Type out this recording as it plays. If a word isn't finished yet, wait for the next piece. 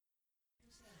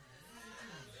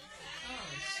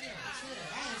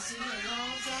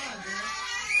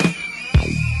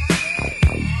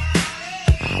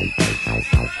Now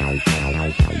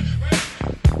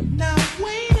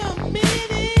wait a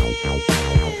minute.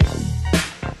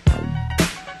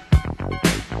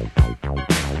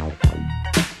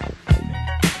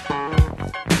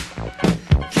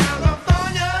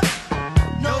 California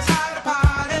knows how to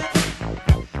party.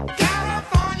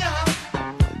 California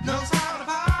knows how to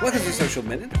party. Welcome to Social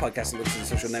Minute, the podcast that looks at the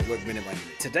social network minute by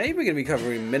minute. Today we're going to be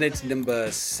covering minute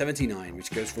number 79, which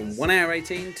goes from 1 hour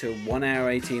 18 to 1 hour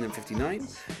 18 and 59.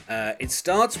 It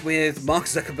starts with Mark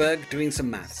Zuckerberg doing some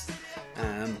maths.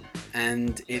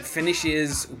 And it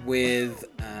finishes with...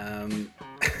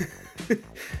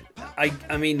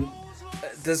 I mean,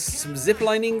 there's some zip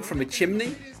lining from a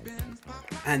chimney.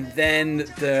 And then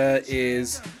there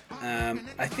is...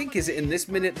 I think, is it in this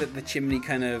minute that the chimney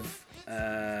kind of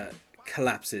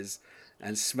collapses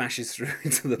and smashes through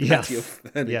into the patio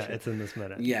furniture? Yeah, it's in this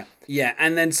minute. Yeah.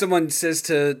 And then someone says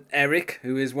to Eric,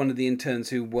 who is one of the interns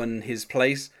who won his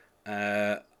place,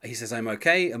 he says, "I'm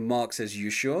okay." And Mark says, "You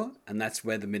sure?" And that's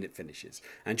where the minute finishes.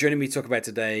 And joining me to talk about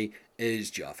today is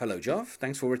Geoff. Hello, Geoff.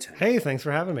 Thanks for returning. Hey, thanks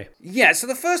for having me. Yeah, so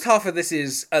the first half of this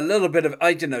is a little bit of,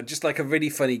 I don't know, just like a really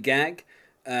funny gag.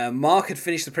 Mark had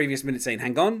finished the previous minute saying,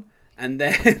 "Hang on." And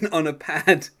then on a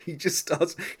pad, he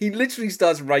literally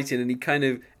starts writing,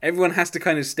 and everyone has to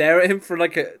kind of stare at him for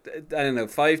like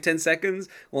 5-10 seconds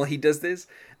while he does this.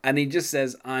 And he just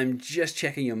says, "I'm just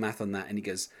checking your math on that." And he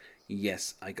goes,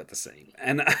 "Yes, I got the same."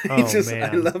 And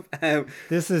I love how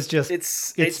this is just,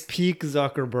 it's peak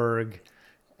Zuckerberg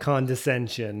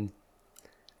condescension.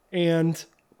 And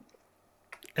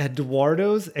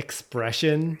Eduardo's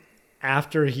expression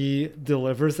after he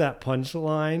delivers that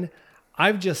punchline,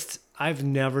 I've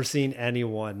never seen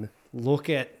anyone look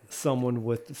at someone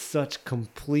with such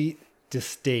complete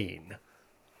disdain.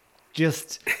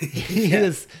 Just, he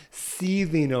is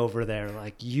seething over there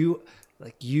like you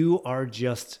are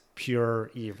just pure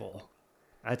evil.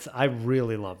 I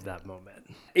really love that moment.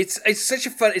 It's such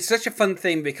a fun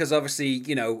thing because obviously,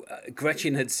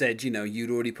 Gretchen had said, you'd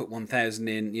already put 1,000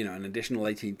 in, an additional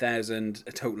 18,000,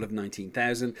 a total of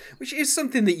 19,000, which is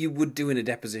something that you would do in a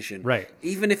deposition. Right.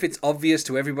 Even if it's obvious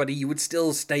to everybody, you would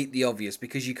still state the obvious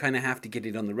because you kind of have to get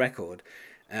it on the record.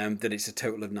 That it's a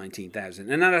total of 19,000.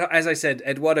 And as I said,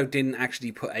 Eduardo didn't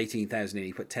actually put 18,000 in,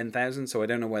 he put 10,000, so I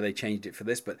don't know why they changed it for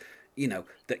this, but,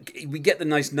 we get the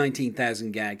nice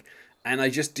 19,000 gag, and I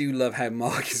just do love how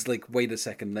Mark is like, "Wait a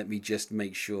second, let me just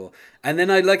make sure." And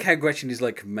then I like how Gretchen is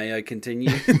like, "May I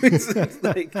continue?" It's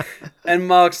like, and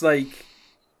Mark's like,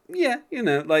 "Yeah,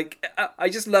 I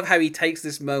just love how he takes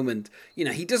this moment.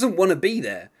 He doesn't want to be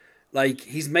there. Like,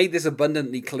 he's made this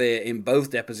abundantly clear in both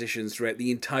depositions throughout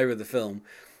the entire of the film.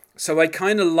 So I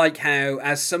kind of like how,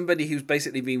 as somebody who's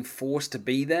basically being forced to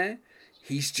be there,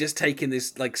 he's just taking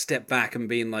this, like, step back and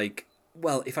being like,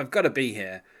 well, if I've got to be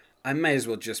here, I may as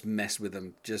well just mess with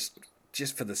them just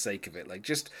for the sake of it. Like,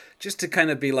 just to kind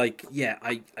of be like, yeah,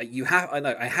 I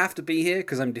have to be here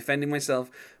because I'm defending myself,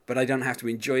 but I don't have to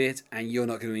enjoy it, and you're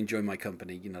not going to enjoy my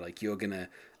company.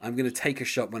 I'm going to take a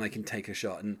shot when I can take a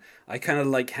shot. And I kind of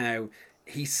like how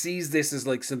he sees this as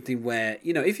like something where,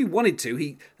 if he wanted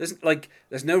to,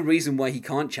 there's no reason why he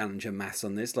can't challenge her maths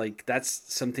on this. Like, that's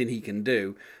something he can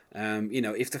do.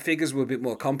 If the figures were a bit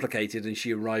more complicated and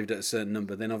she arrived at a certain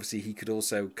number, then obviously he could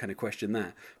also kind of question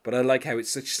that. But I like how it's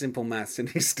such simple maths and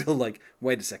he's still like,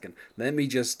 wait a second, let me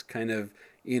just kind of,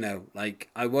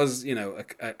 I was,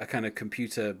 a kind of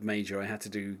computer major. I had to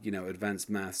do, advanced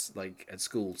maths like at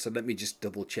school. So let me just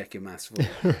double check your maths for you.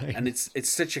 Right. And it's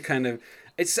such a kind of,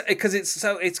 it's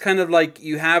kind of like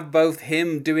you have both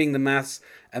him doing the maths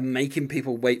and making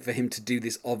people wait for him to do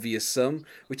this obvious sum,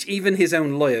 which even his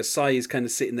own lawyer, Sai, is kind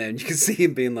of sitting there and you can see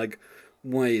him being like,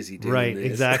 why is he doing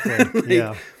this? Right, exactly,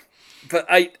 yeah. But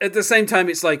at the same time,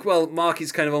 it's like, well, Mark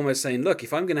is kind of almost saying, look,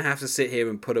 if I'm going to have to sit here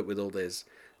and put up with all this,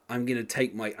 I'm going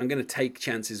to take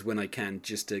chances when I can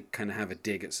just to kind of have a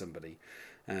dig at somebody.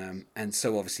 And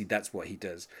so obviously that's what he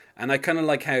does. And I kind of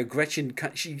like how Gretchen,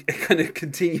 she kind of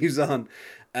continues on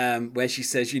where she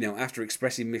says, after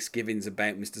expressing misgivings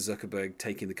about Mr. Zuckerberg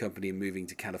taking the company and moving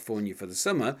to California for the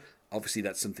summer, obviously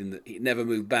that's something that he never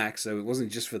moved back, so it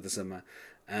wasn't just for the summer.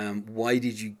 Why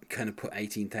did you kind of put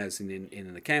 18,000 in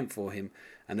an account for him?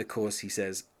 And of course he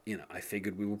says, I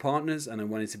figured we were partners and I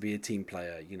wanted to be a team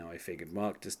player. I figured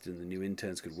Mark just and the new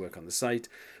interns could work on the site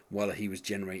while he was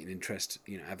generating interest,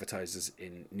 advertisers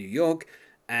in New York.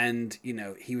 And,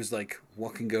 he was like,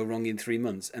 what can go wrong in 3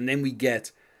 months? And then we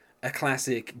get a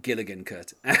classic Gilligan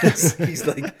cut. As he's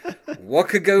like, what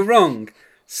could go wrong?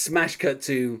 Smash cut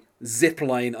to zip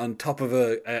line on top of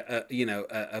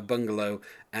a bungalow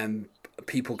and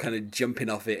people kind of jumping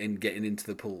off it and getting into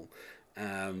the pool.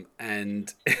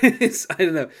 And I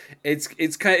don't know,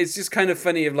 it's just kind of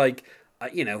funny of like,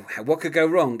 what could go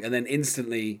wrong, and then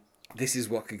instantly this is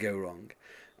what could go wrong.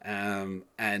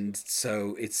 And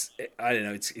so I don't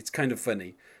know, it's kind of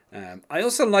funny. I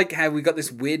also like how we got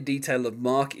this weird detail of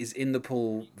Mark is in the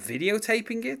pool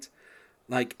videotaping it.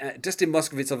 Like, Dustin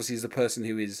Moskovitz obviously is the person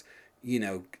who is,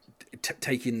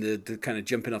 taking the kind of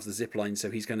jumping off the zip line.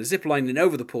 So he's kind of zip lining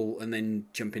over the pool and then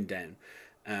jumping down.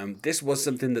 This was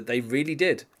something that they really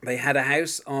did. They had a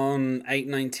house on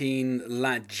 819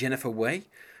 La Jennifer Way.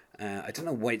 I don't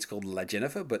know why it's called La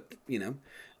Jennifer, but,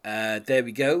 there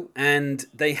we go. And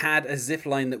they had a zip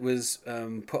line that was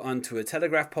put onto a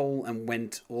telegraph pole and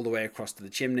went all the way across to the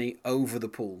chimney over the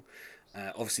pool.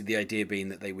 Obviously, the idea being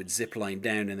that they would zip line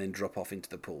down and then drop off into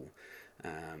the pool.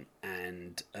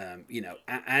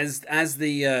 As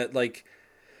the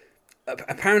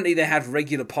apparently they had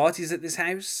regular parties at this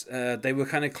house. They were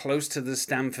kind of close to the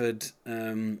Stanford,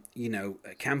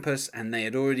 campus, and they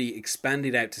had already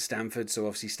expanded out to Stanford. So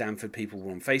obviously Stanford people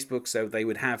were on Facebook, so they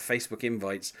would have Facebook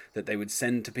invites that they would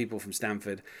send to people from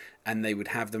Stanford, and they would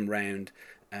have them round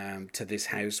to this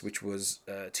house, which was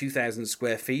 2,000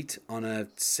 square feet on a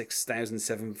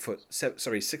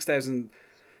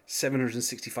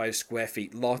 6,765 square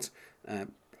feet lot.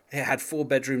 It had 4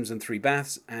 bedrooms and 3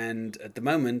 baths, and at the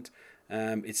moment,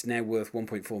 it's now worth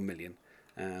 1.4 million.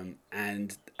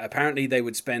 And apparently, they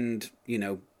would spend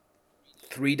 3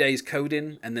 days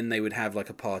coding, and then they would have like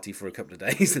a party for a couple of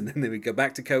days, and then they would go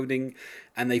back to coding,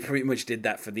 and they pretty much did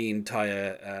that for the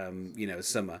entire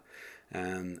summer.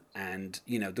 There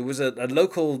was a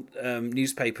local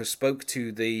newspaper spoke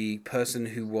to the person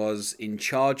who was in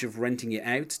charge of renting it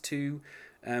out to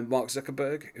Mark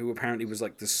Zuckerberg, who apparently was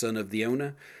like the son of the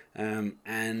owner.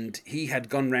 And he had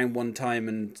gone round one time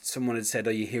and someone had said,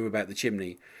 "Oh, you hear about the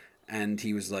chimney?" And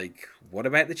he was like, "What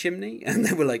about the chimney?" And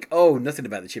they were like, "Oh, nothing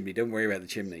about the chimney. Don't worry about the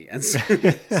chimney." And so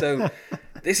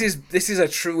this is a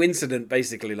true incident,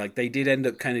 basically. Like, they did end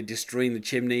up kind of destroying the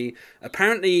chimney.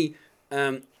 Apparently,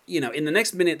 in the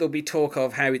next minute, there'll be talk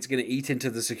of how it's going to eat into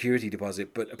the security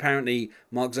deposit. But apparently,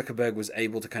 Mark Zuckerberg was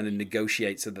able to kind of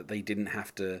negotiate so that they didn't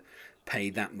have to pay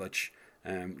that much.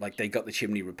 They got the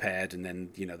chimney repaired, and then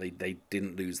they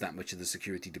didn't lose that much of the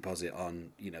security deposit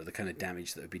on the kind of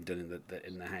damage that had been done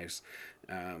in the house.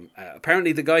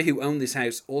 Apparently, the guy who owned this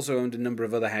house also owned a number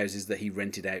of other houses that he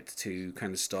rented out to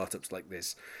kind of startups like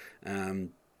this.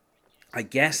 I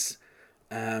guess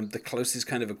the closest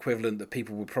kind of equivalent that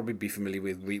people would probably be familiar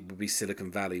with would be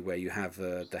Silicon Valley, where you have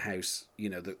the house,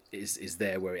 that is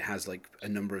there, where it has like a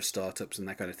number of startups and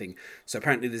that kind of thing. So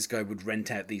apparently this guy would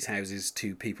rent out these houses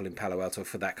to people in Palo Alto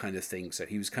for that kind of thing. So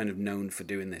he was kind of known for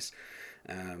doing this.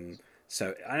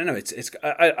 So I don't know.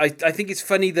 I think it's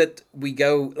funny that we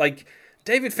go like,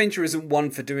 David Fincher isn't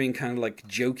one for doing kind of like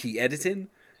jokey editing,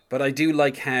 but I do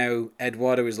like how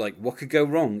Eduardo is like, what could go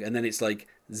wrong? And then it's like,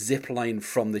 zip line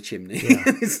from the chimney. Yeah.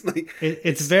 It's like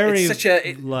it's such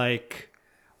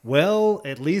well,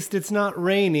 at least it's not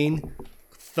raining,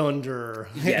 thunder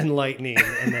and lightning,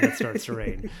 and then it starts to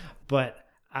rain. But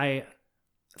I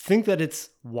think that it's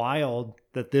wild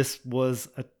that this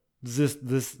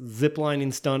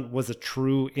ziplining stunt was a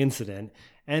true incident,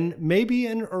 and maybe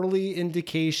an early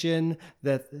indication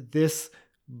that this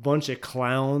bunch of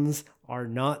clowns are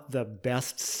not the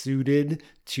best suited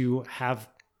to have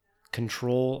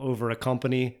control over a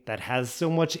company that has so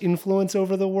much influence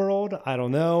over the world. I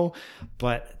don't know,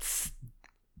 but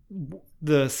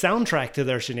the soundtrack to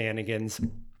their shenanigans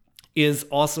is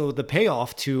also the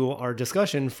payoff to our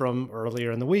discussion from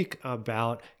earlier in the week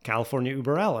about California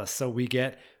Uber Alles. So we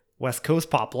get West Coast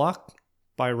Pop Lock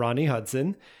by Ronnie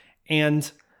Hudson,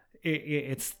 and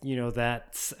it's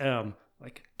that's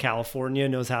like California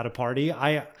knows how to party.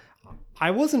 I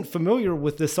wasn't familiar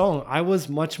with this song. I was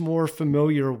much more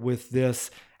familiar with this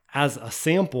as a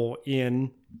sample in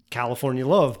California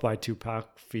Love by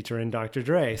Tupac featuring Dr.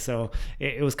 Dre. So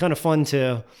it was kind of fun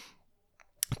to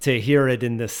hear it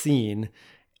in this scene.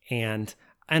 And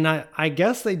I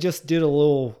guess they just did a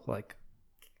little, like,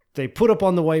 they put up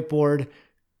on the whiteboard,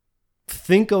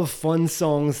 think of fun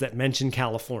songs that mention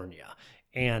California.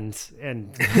 And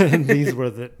these were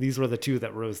the two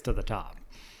that rose to the top.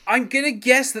 I'm gonna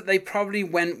guess that they probably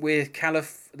went with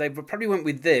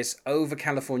this over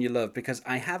California Love, because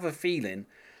I have a feeling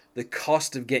the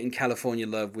cost of getting California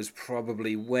Love was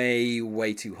probably way,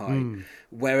 way too high.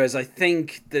 Whereas I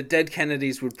think the Dead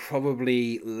Kennedys would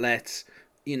probably let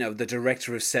the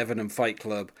director of Seven and Fight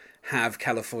Club have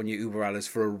California Uber Alles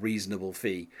for a reasonable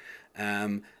fee.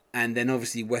 And then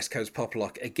obviously West Coast Pop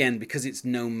Lock, again, because it's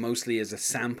known mostly as a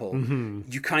sample,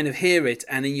 you kind of hear it,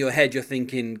 and in your head you're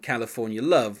thinking California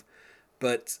Love,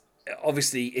 but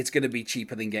obviously it's going to be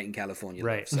cheaper than getting California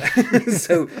Right. Love.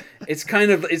 So it's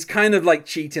kind of like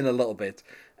cheating a little bit.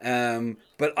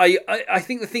 But I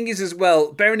think the thing is as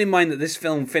well, bearing in mind that this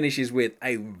film finishes with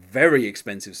a very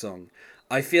expensive song,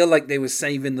 I feel like they were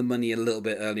saving the money a little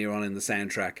bit earlier on in the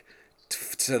soundtrack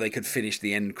so they could finish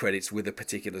the end credits with a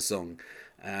particular song.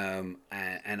 And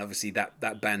obviously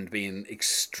that band being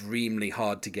extremely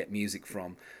hard to get music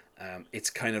from, it's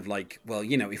kind of like, well,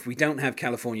 if we don't have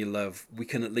California Love, we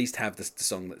can at least have the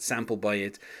song that's sampled by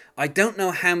it. I don't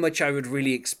know how much I would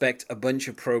really expect a bunch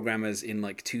of programmers in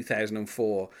like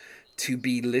 2004 to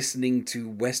be listening to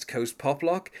West Coast pop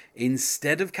rock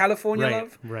instead of California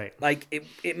Love. Right. Like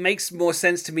it makes more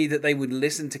sense to me that they would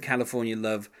listen to California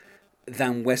Love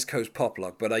than West Coast pop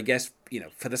rock. But I guess,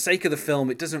 for the sake of the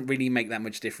film, it doesn't really make that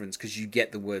much difference because you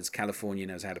get the words California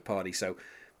knows how to party. So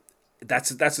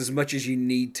that's as much as you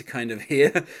need to kind of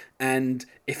hear. And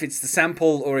if it's the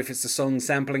sample or if it's the song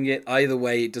sampling it, either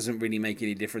way, it doesn't really make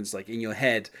any difference. Like in your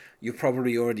head, you're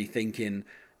probably already thinking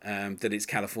that it's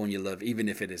California Love, even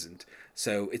if it isn't.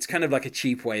 So it's kind of like a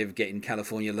cheap way of getting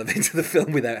California Love into the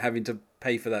film without having to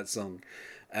pay for that song.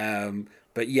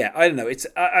 But yeah, I don't know.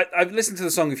 I've listened to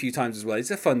the song a few times as well.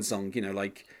 It's a fun song,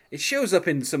 like it shows up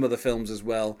in some of the films as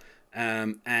well.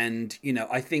 And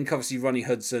I think obviously Ronnie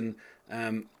Hudson,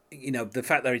 the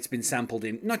fact that it's been sampled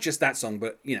in not just that song,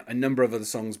 but a number of other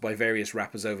songs by various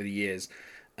rappers over the years.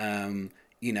 And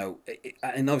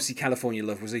obviously California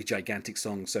Love was a gigantic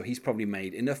song, so he's probably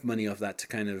made enough money off that to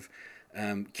kind of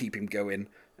keep him going.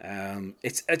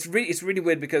 It's really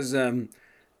weird because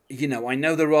I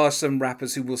know there are some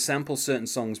rappers who will sample certain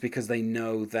songs because they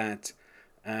know that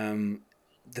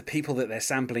the people that they're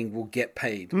sampling will get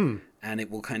paid, and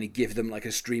it will kind of give them like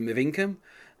a stream of income.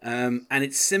 And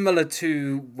it's similar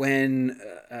to when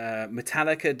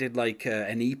Metallica did like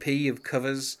an EP of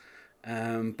covers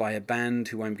by a band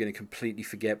who I'm going to completely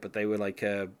forget, but they were like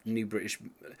a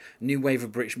new wave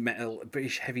of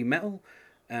British heavy metal.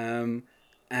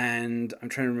 And I'm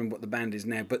trying to remember what the band is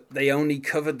now, but they only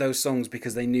covered those songs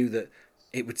because they knew that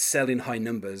it would sell in high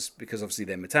numbers because obviously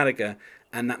they're Metallica,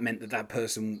 and that meant that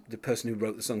the person who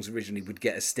wrote the songs originally would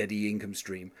get a steady income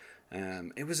stream.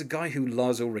 It was a guy who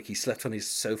Lars Ulrich, he slept on his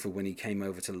sofa when he came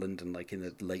over to London, like in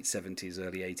the late 70s,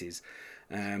 early 80s.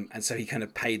 And so he kind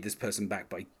of paid this person back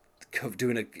by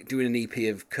doing an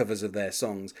EP of covers of their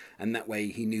songs, and that way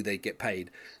he knew they'd get paid.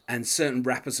 And certain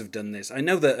rappers have done this. I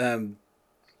know that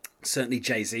certainly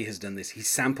Jay-Z has done this. He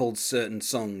sampled certain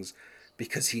songs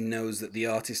because he knows that the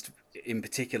artist in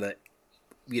particular,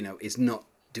 is not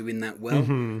doing that well.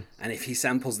 And if he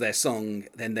samples their song,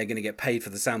 then they're going to get paid for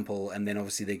the sample, and then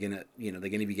obviously they're going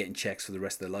to be getting checks for the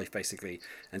rest of their life, basically.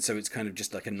 And so it's kind of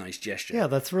just like a nice gesture. Yeah,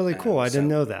 that's really cool. I didn't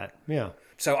know that. Yeah.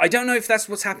 So I don't know if that's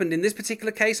what's happened in this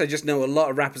particular case. I just know a lot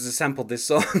of rappers have sampled this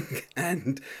song,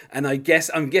 and I'm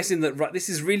guessing that this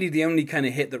is really the only kind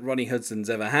of hit that Ronnie Hudson's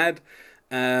ever had.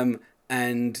 And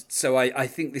so I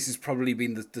think this has probably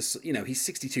been the he's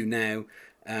 62 now.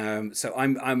 So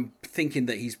I'm thinking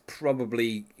that he's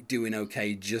probably doing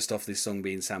okay just off this song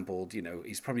being sampled.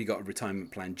 He's probably got a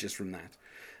retirement plan just from that.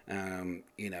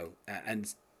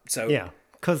 And so yeah,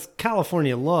 because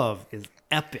California Love is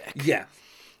epic. Yeah,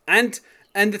 and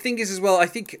the thing is as well, I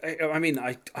think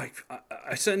I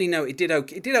certainly know it did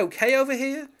okay over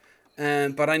here.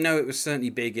 But I know it was certainly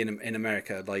big in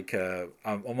America. Like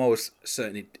I'm almost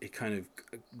certain it kind of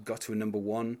got to a number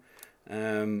one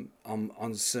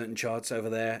on certain charts over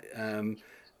there,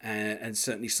 and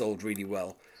certainly sold really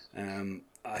well.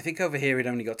 I think over here it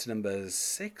only got to number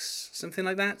 6, something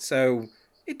like that. So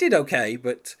it did okay,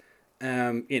 but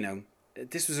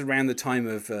this was around the time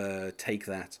of Take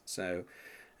That. So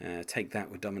Take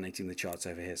That were dominating the charts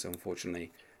over here. So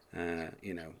unfortunately,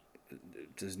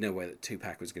 there's no way that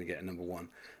Tupac was going to get a number one.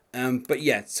 But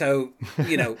yeah, so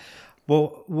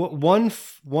Well, one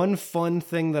fun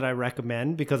thing that I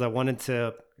recommend, because I wanted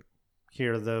to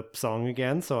hear the song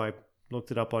again, so I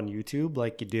looked it up on YouTube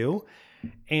like you do.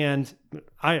 And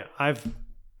I've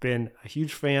been a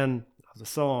huge fan of the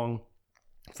song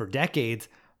for decades,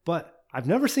 but I've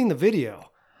never seen the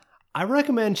video. I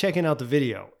recommend checking out the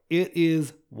video. It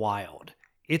is wild.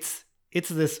 It's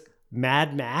this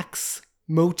Mad Max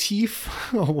motif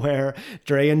where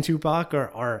Dre and Tupac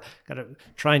are kind of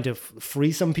trying to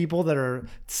free some people that are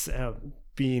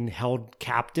being held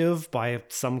captive by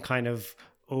some kind of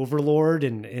overlord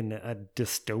in a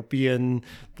dystopian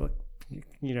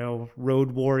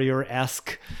Road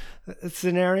Warrior-esque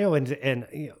scenario.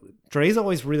 And Dre's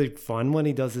always really fun when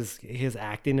he does his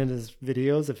acting in his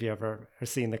videos. If you ever are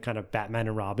seeing the kind of Batman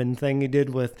and Robin thing he did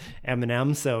with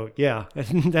Eminem. So yeah,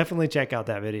 definitely check out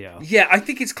that video. Yeah, I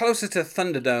think it's closer to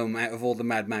Thunderdome out of all the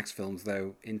Mad Max films,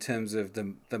 though, in terms of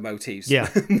the motifs. Yeah,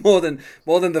 more than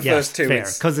the first two. Fair,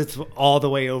 because it's all the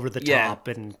way over the top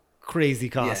and crazy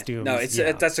costumes.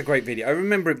 Yeah. No, that's a great video. I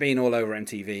remember it being all over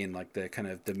MTV in like the kind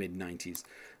of the mid 90s.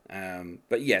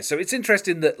 But yeah, so it's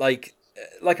interesting that like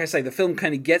I say, the film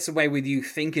kind of gets away with you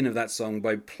thinking of that song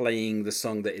by playing the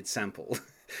song that it sampled.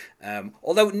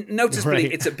 Although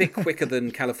noticeably, it's a bit quicker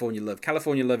than California Love.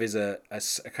 California Love is a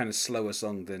kind of slower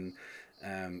song than,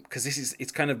 because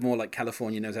it's kind of more like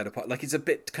California Knows How to Party. Like it's a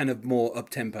bit kind of more up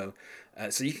tempo.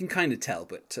 So you can kind of tell,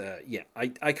 but yeah,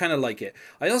 I kind of like it.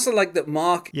 I also like that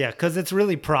Mark... Yeah, because it's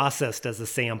really processed as a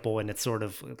sample, and it's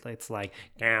like,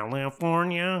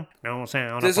 California knows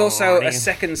how to There's also a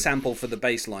second sample for the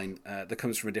bass line that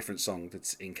comes from a different song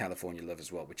that's in California Love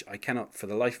as well, which I cannot, for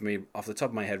the life of me, off the top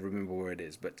of my head, remember where it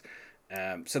is. But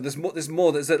so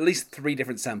there's at least 3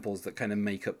 different samples that kind of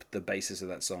make up the basis of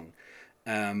that song.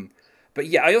 But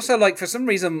yeah, I also like, for some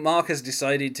reason, Mark has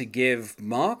decided to give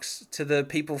marks to the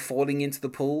people falling into the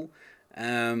pool.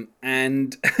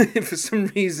 And for some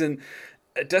reason,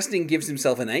 Dustin gives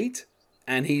himself an 8.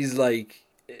 And he's like,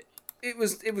 it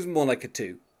was more like a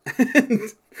 2.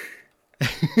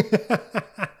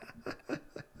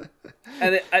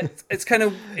 And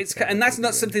and that's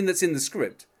not something that's in the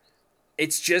script.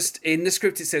 It's just, in the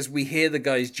script it says, we hear the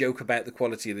guys joke about the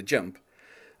quality of the jump.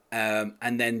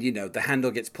 And then, the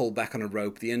handle gets pulled back on a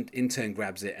rope, the intern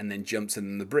grabs it and then jumps, and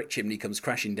then the brick chimney comes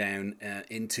crashing down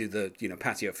into the,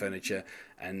 patio furniture,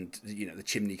 and, the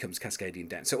chimney comes cascading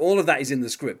down. So all of that is in the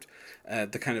script,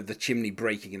 the kind of the chimney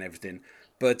breaking and everything.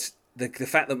 But the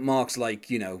fact that Mark's like,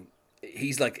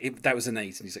 he's like, that was an 8,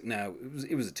 and he's like, no,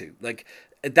 it was a 2. Like,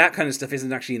 that kind of stuff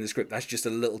isn't actually in the script. That's just a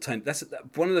little tiny... That's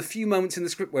one of the few moments in the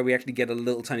script where we actually get a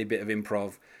little tiny bit of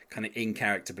improv kind of in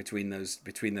character between those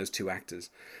 2 actors.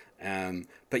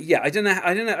 But yeah, I don't know.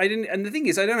 And the thing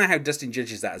is, I don't know how Dustin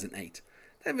judges that as an 8.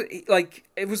 Like,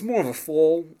 it was more of a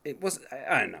fall. It was...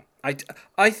 I don't know.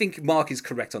 I think Mark is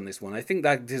correct on this one. I think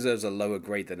that deserves a lower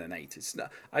grade than an 8. It's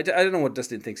not... I don't know what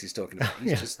Dustin thinks he's talking about.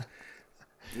 He's just...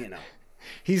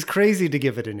 He's crazy to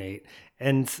give it an 8.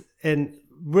 And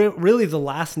really the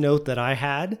last note that I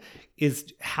had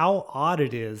is how odd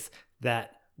it is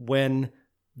that when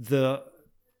the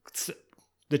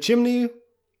chimney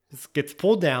gets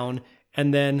pulled down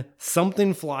and then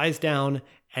something flies down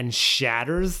and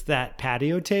shatters that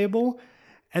patio table,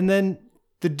 and then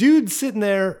the dude's sitting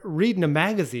there reading a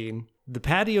magazine, the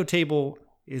patio table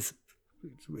is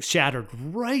shattered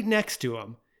right next to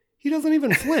him. He doesn't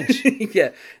even flinch.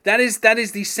 Yeah, that is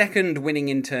the second winning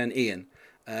intern, Ian,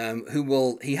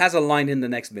 he has a line in the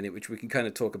next minute, which we can kind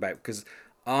of talk about, because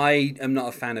I am not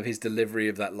a fan of his delivery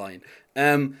of that line.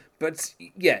 But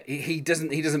yeah, he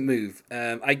doesn't move.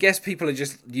 I guess people are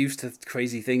just used to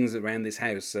crazy things around this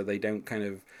house, so they don't kind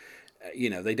of,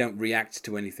 they don't react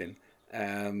to anything.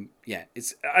 Yeah,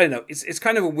 I don't know. It's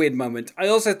kind of a weird moment. I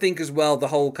also think as well, the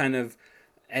whole kind of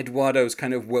Eduardo's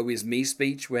kind of woe is me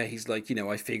speech, where he's like,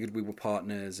 I figured we were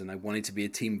partners and I wanted to be a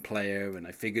team player and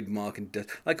I figured Mark and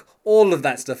like all of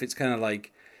that stuff. It's kind of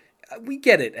like, we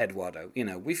get it, Eduardo.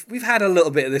 We've had a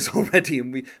little bit of this already,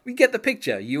 and we get the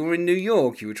picture. You were in New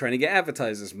York. You were trying to get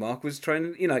advertisers. Mark was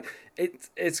trying to,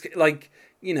 it's like,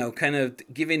 kind of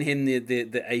giving him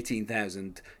the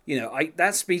 18,000.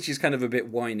 That speech is kind of a bit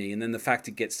whiny, and then the fact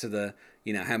it gets to the,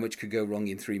 how much could go wrong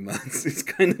in 3 months. It's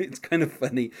kind of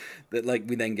funny that like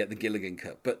we then get the Gilligan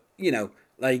cut, but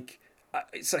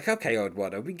it's like, okay,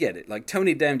 Eduardo, we get it. Like, tone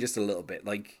it down just a little bit.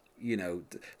 Like,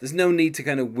 there's no need to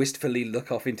kind of wistfully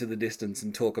look off into the distance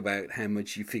and talk about how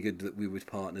much you figured that we were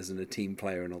partners and a team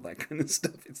player and all that kind of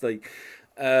stuff. It's like,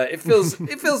 it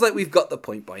feels like we've got the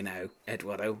point by now,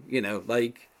 Eduardo.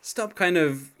 Like, stop kind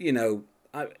of,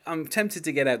 I'm tempted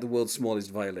to get out the world's smallest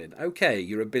violin. Okay,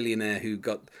 you're a billionaire who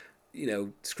got,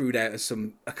 screwed out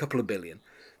of a couple of billion.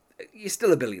 You're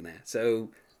still a billionaire, so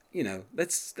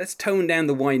let's tone down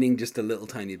the whining just a little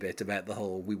tiny bit about the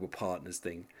whole we were partners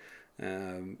thing.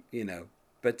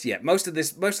 But yeah, most of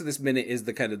this minute is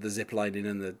the kind of the zip lining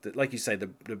and the like you say, the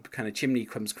kind of chimney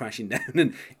comes crashing down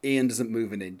and Ian doesn't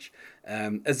move an inch,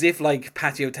 as if like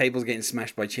patio tables getting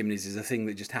smashed by chimneys is a thing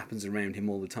that just happens around him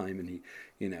all the time, and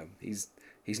he's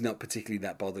not particularly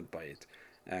that bothered by it.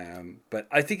 But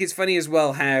I think it's funny as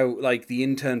well how like the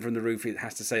intern from the roof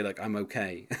has to say like, I'm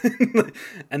okay.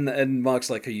 and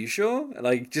Mark's like, are you sure?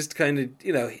 Like, just kind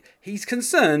of, he's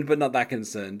concerned but not that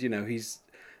concerned.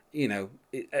 and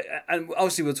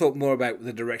obviously we'll talk more about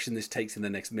the direction this takes in the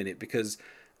next minute because,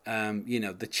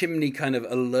 the chimney kind of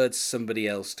alerts somebody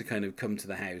else to kind of come to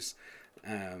the house,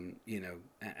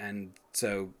 and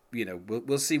so,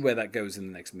 we'll see where that goes in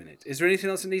the next minute. Is there anything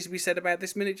else that needs to be said about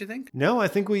this minute, do you think? No, I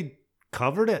think we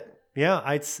covered it. Yeah,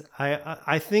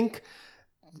 I think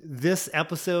this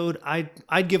episode,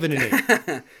 I'd give it an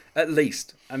 8. At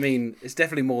least. I mean, it's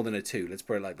definitely more than a 2. Let's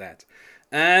put it like that.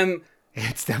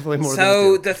 It's definitely more than a 2.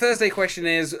 So the Thursday question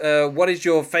is, what is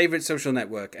your favorite social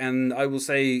network? And I will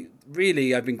say,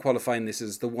 really, I've been qualifying this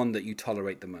as the one that you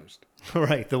tolerate the most.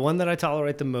 Right. The one that I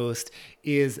tolerate the most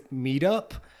is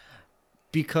Meetup,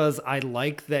 because I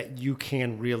like that you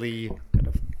can really kind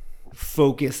of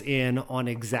focus in on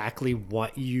exactly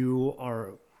what you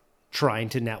are trying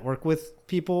to network with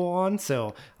people on.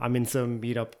 So I'm in some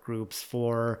Meetup groups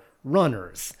for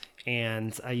runners,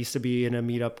 and I used to be in a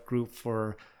Meetup group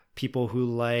for people who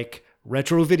like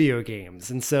retro video games.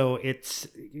 And so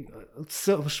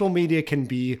social media can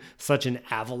be such an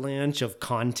avalanche of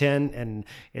content, and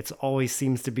it's always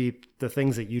seems to be the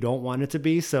things that you don't want it to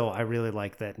be. So I really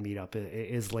like that Meetup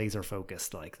is laser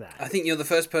focused like that. I think you're the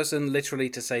first person literally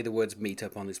to say the words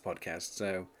Meetup on this podcast.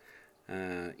 So,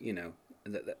 I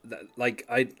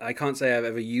can't say I've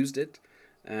ever used it.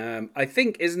 I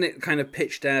think, isn't it kind of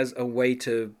pitched as a way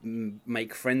to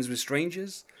make friends with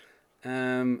strangers?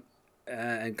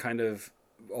 And kind of,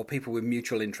 or people with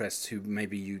mutual interests who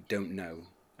maybe you don't know.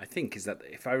 I think, is that,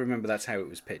 if I remember, that's how it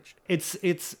was pitched.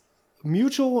 It's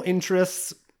mutual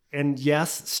interests, and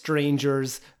yes,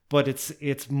 strangers, but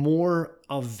it's more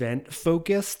event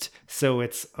focused. So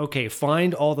it's okay,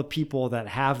 find all the people that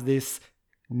have this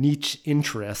niche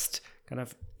interest kind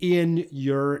of in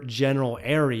your general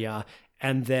area,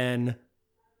 and then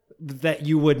that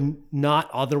you would not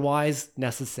otherwise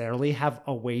necessarily have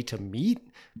a way to meet,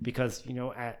 because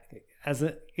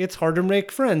it's hard to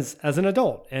make friends as an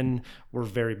adult, and we're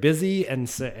very busy, and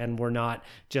we're not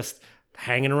just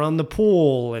hanging around the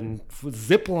pool and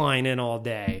zip lining all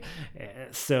day.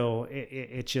 So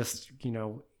it just,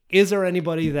 is there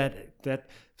anybody that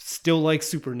still likes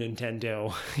Super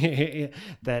Nintendo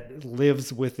that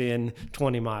lives within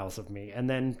 20 miles of me? And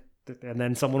then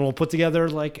someone will put together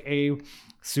like a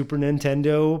Super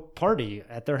Nintendo party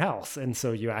at their house. And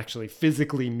so you actually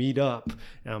physically meet up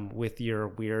with your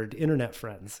weird internet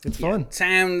friends. It's fun.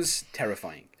 Sounds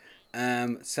terrifying.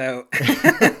 So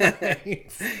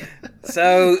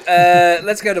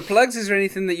let's go to plugs. Is there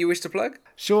anything that you wish to plug?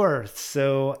 Sure.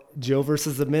 So Joe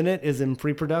versus the Minute is in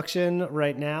pre-production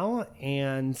right now.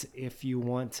 And if you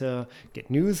want to get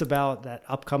news about that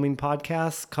upcoming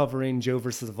podcast covering Joe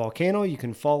versus the volcano, you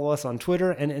can follow us on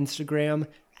Twitter and Instagram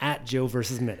at Joe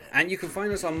versus Minute. And you can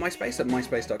find us on MySpace at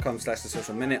myspace.com/The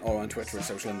Social Minute, or on Twitter at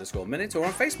social_minute, or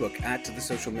on Facebook at The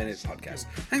Social Minute Podcast.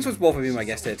 Thanks once more for being my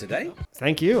guest here today.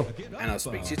 Thank you. And I'll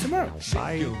speak to you tomorrow.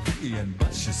 Bye.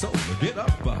 Get up,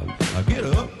 get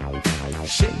up,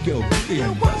 shake your booty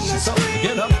and bust your soul.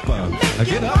 Get up,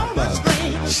 get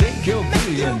up, shake your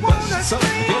booty and bust your soul.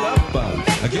 Get up,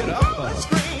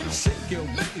 shake your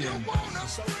booty and bust your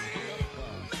soul.